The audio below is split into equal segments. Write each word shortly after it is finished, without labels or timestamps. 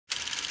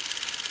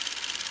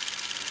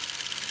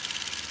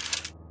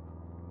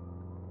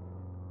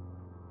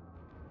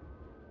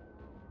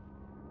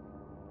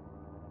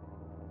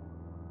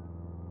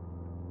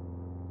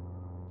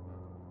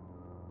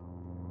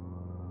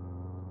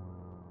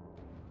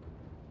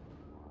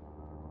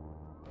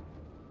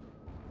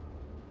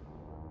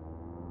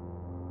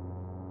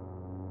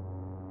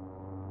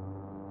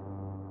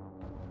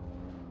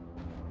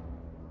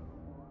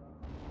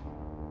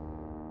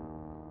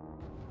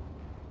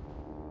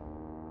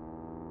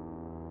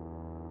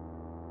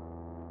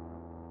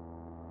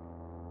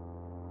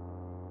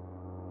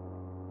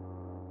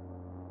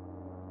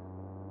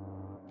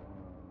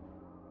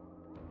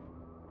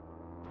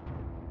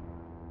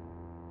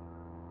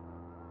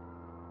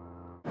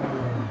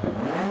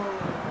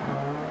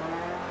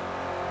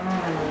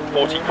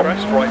40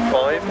 crest, right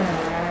 5,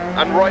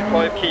 and right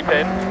 5 keep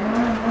in,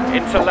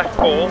 into left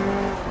 4,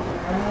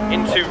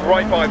 into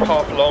right 5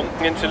 half long,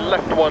 into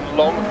left 1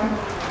 long,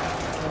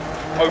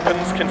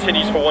 opens,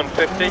 continues for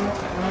 150,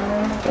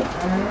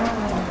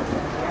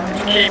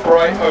 into keep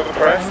right over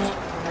crest,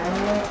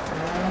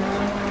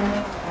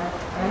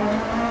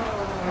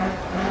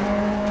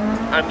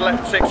 and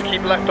left 6,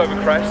 keep left over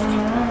crest,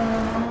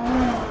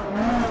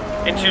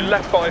 into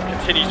left 5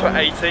 continues for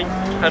 80,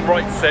 and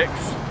right 6,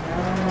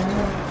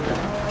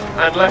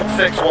 and left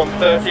 6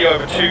 130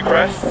 over 2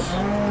 crests,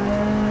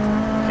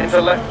 into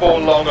left 4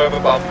 long over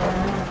bump,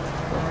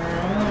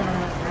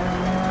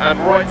 and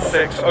right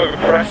 6 over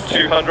crest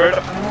 200,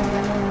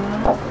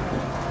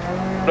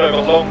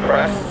 over long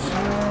crests,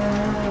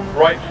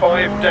 right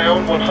 5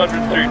 down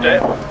 100 through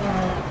dip,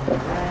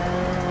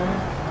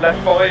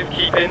 left 5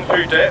 keep in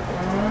through dip,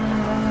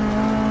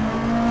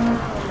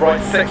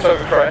 right 6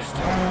 over crest,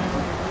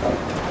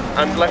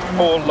 and left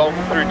 4 long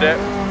through dip,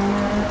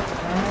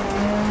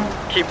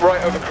 keep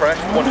right over crest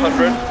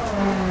 100,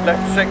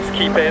 left 6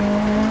 keep in,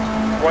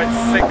 right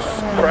 6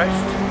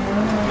 crest,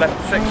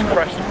 left 6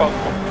 crest bump,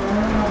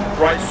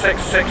 right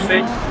 6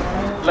 60,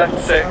 left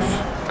 6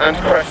 and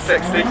crest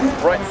 60,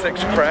 right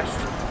 6 crest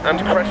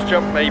and crest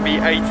jump maybe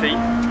 80,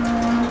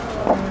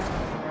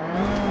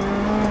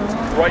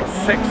 right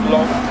 6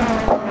 long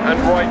and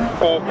right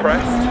 4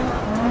 crest,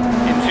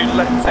 into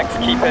left 6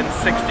 keep in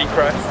 60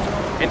 crest,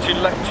 into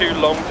left 2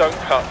 long don't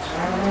cut,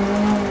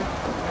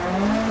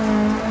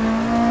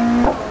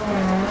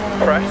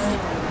 crest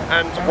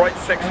and right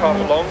 6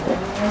 half long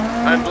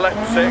and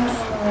left 6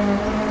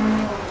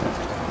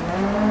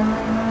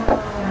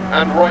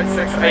 and right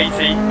 6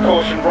 80,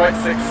 caution right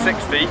 6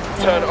 60,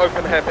 turn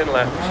open hairpin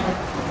left.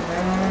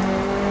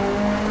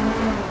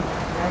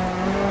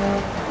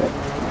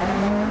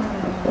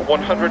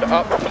 .100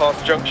 up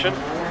past junction,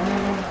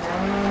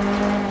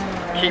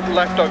 keep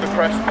left over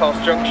crest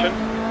past junction,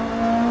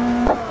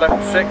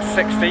 left 6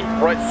 60,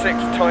 right 6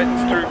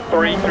 tightens through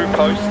 3 through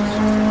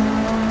posts,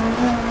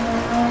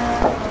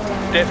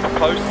 dip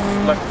posts,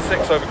 left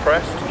 6 over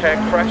crest,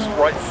 care crest,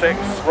 right 6,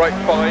 right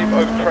 5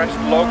 over crest,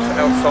 logs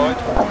outside,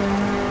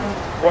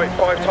 right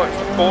 5 tightens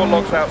to 4,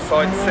 logs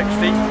outside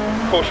 60,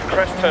 caution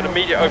crest, turn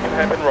immediate open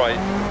hairpin right,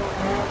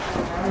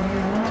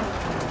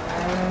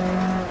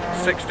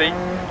 60,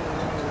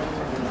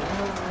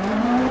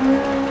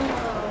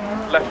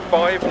 left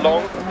 5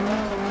 long,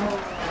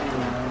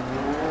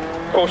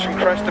 caution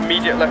crest,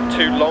 immediate left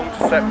 2 long,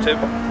 deceptive,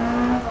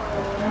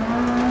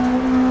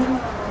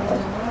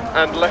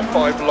 and left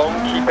 5 long,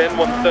 keep in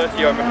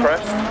 130 over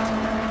crest,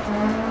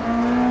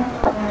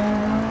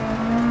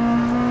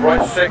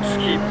 right 6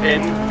 keep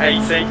in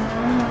 80,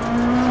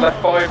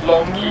 left 5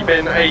 long, keep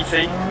in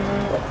 80,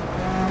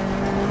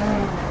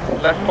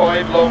 left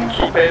 5 long,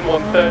 keep in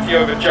 130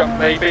 over jump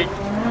maybe,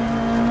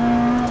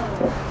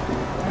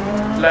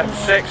 left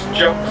 6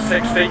 jump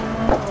 60,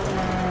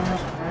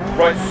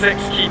 right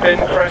 6 keep in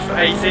crest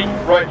 80,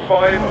 right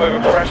 5 over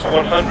crest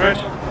 100,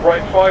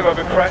 right 5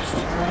 over crest,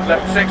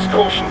 left 6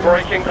 caution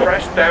braking,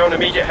 crest down,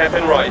 immediate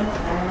hairpin right,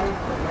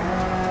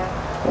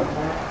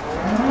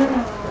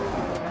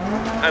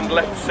 and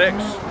left 6,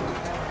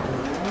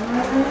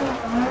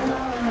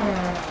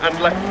 and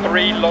left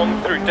 3 long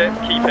through dip,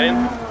 keep in,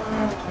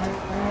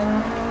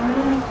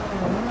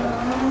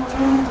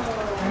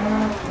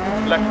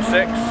 left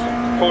 6,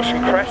 caution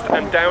crest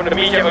and down,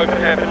 immediate open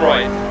hairpin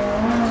right,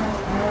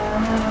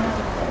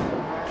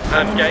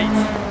 and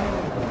gate,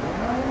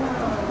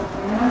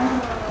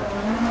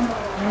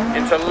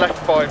 into left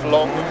 5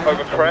 long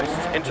over crest,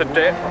 into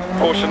dip,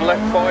 caution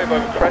left 5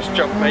 over crest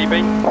jump maybe,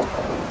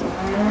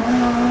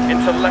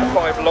 into left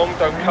 5 long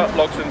don't cut,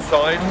 logs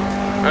inside,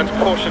 and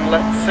caution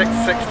left 6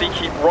 60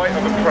 keep right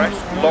over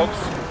crest, logs,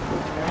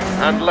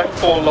 and left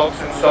 4 logs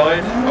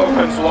inside,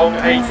 opens long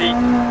 80,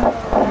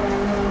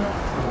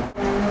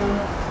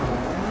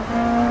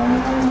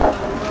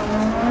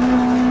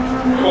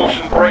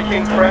 caution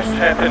braking crest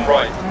hairpin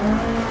right,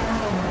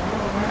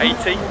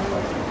 80,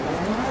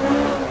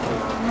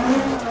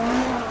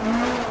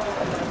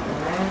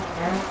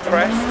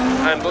 crest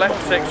and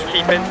left 6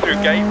 keep in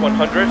through gate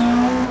 100,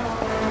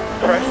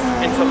 crest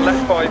into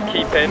left 5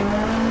 keep in,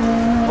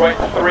 right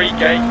 3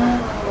 gate,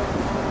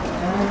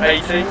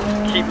 80,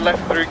 keep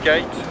left through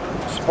gate,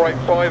 right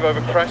 5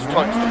 over crest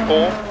tightens to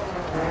 4,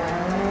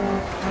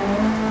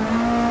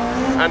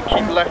 and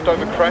keep left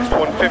over crest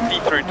 150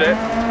 through dip,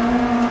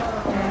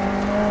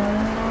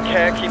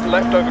 care keep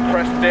left over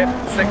crest dip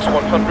 6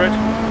 100,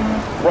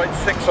 right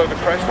 6 over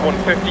crest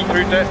 150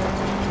 through dip,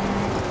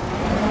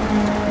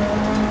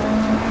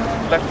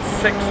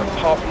 left 6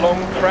 half long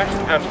crest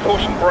and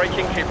caution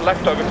braking, keep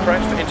left over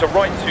crest into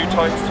right 2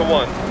 times to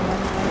 1,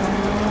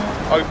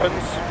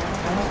 opens,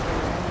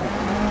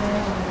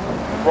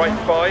 right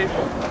 5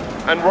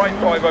 and right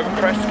 5 over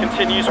crest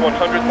continues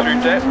 100 through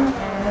dip,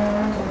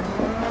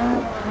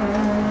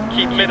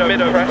 keep mid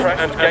over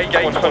crest and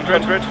gate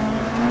 100,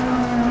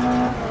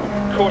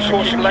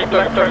 caution left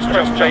over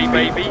crest jump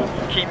baby,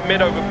 keep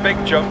mid over big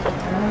jump,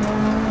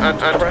 and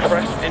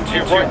crest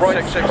into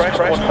right 6 crest,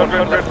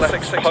 100, left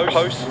 6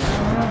 posts.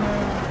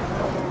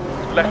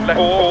 Left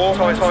 4,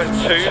 tight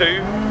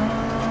 2.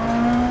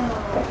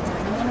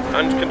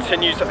 And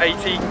continue to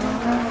 80.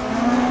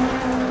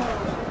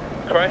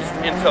 Crest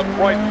into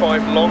right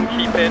 5 long,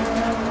 keep in.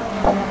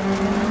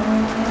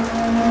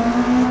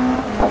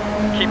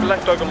 Keep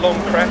left over long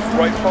crest,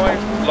 right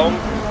 5 long.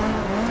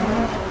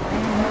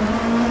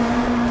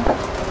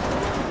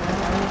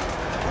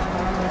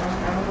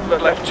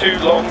 Left 2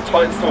 long,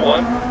 tightens to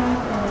 1.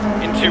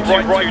 Into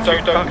right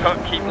 2, don't cut,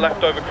 keep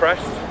left over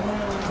crest.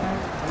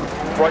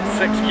 Right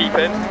 6, keep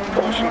in.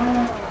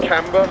 Caution,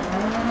 camber.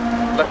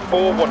 Left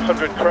 4,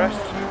 100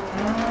 crest.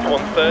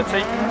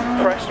 130.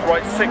 Crest,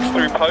 right 6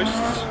 through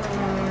posts.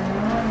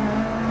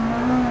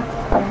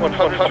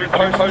 100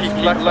 posts,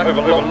 keep left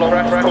over long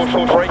crest.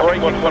 Caution,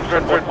 braking,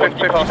 100,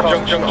 150 past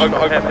junction,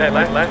 open there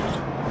left.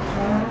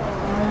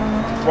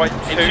 Right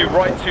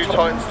 2,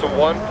 tightens to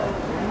 1.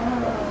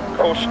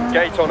 Caution,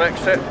 gate on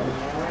exit.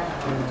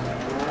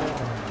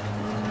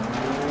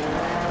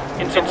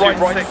 Into right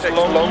 6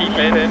 long, keep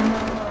in.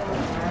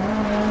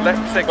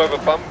 Left 6 over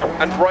bump,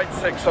 and right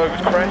 6 over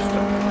crest.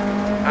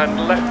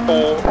 And left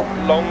 4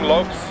 long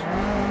logs.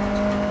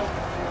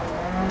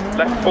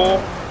 Left 4,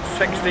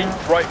 60,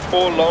 right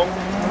 4 long.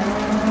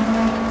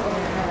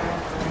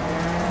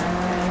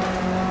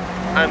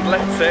 And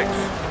left 6,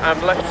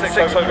 and left 6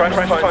 over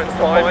crest, tightens to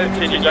 5,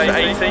 continues to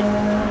 80.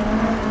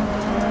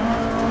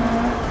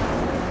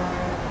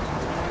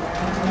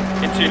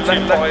 Into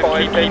left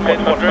 5, keep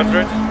in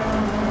 100,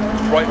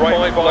 right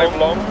 5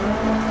 long,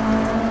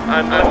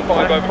 and left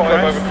 5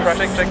 over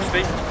crest,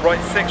 60,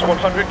 right 6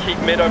 100, keep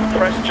mid over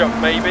crest, jump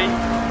maybe,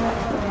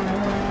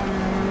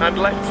 and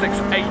left 6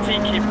 80,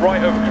 keep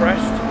right over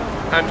crest,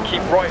 and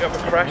keep right over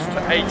crest,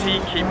 80,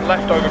 keep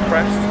left over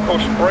crest,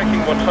 caution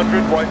braking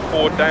 100, right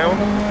 4 down,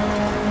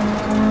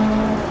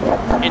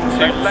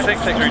 into left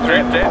 6 through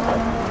dip,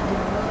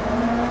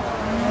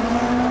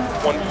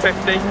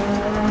 150,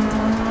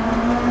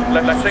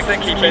 left 6,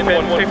 keep in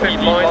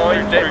 150,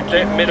 line through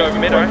dip, mid over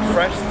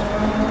crest.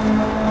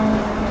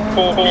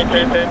 4,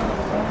 keep in.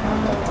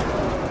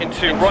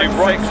 Into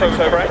right 6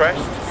 over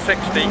crest,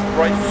 60,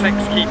 right 6,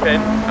 keep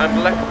in, and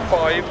left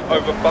 5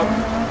 over bump.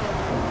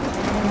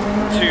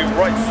 To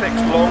right 6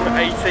 long,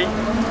 80.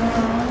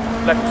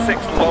 Left 6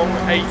 long,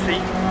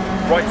 80.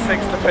 Right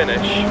 6 to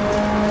finish.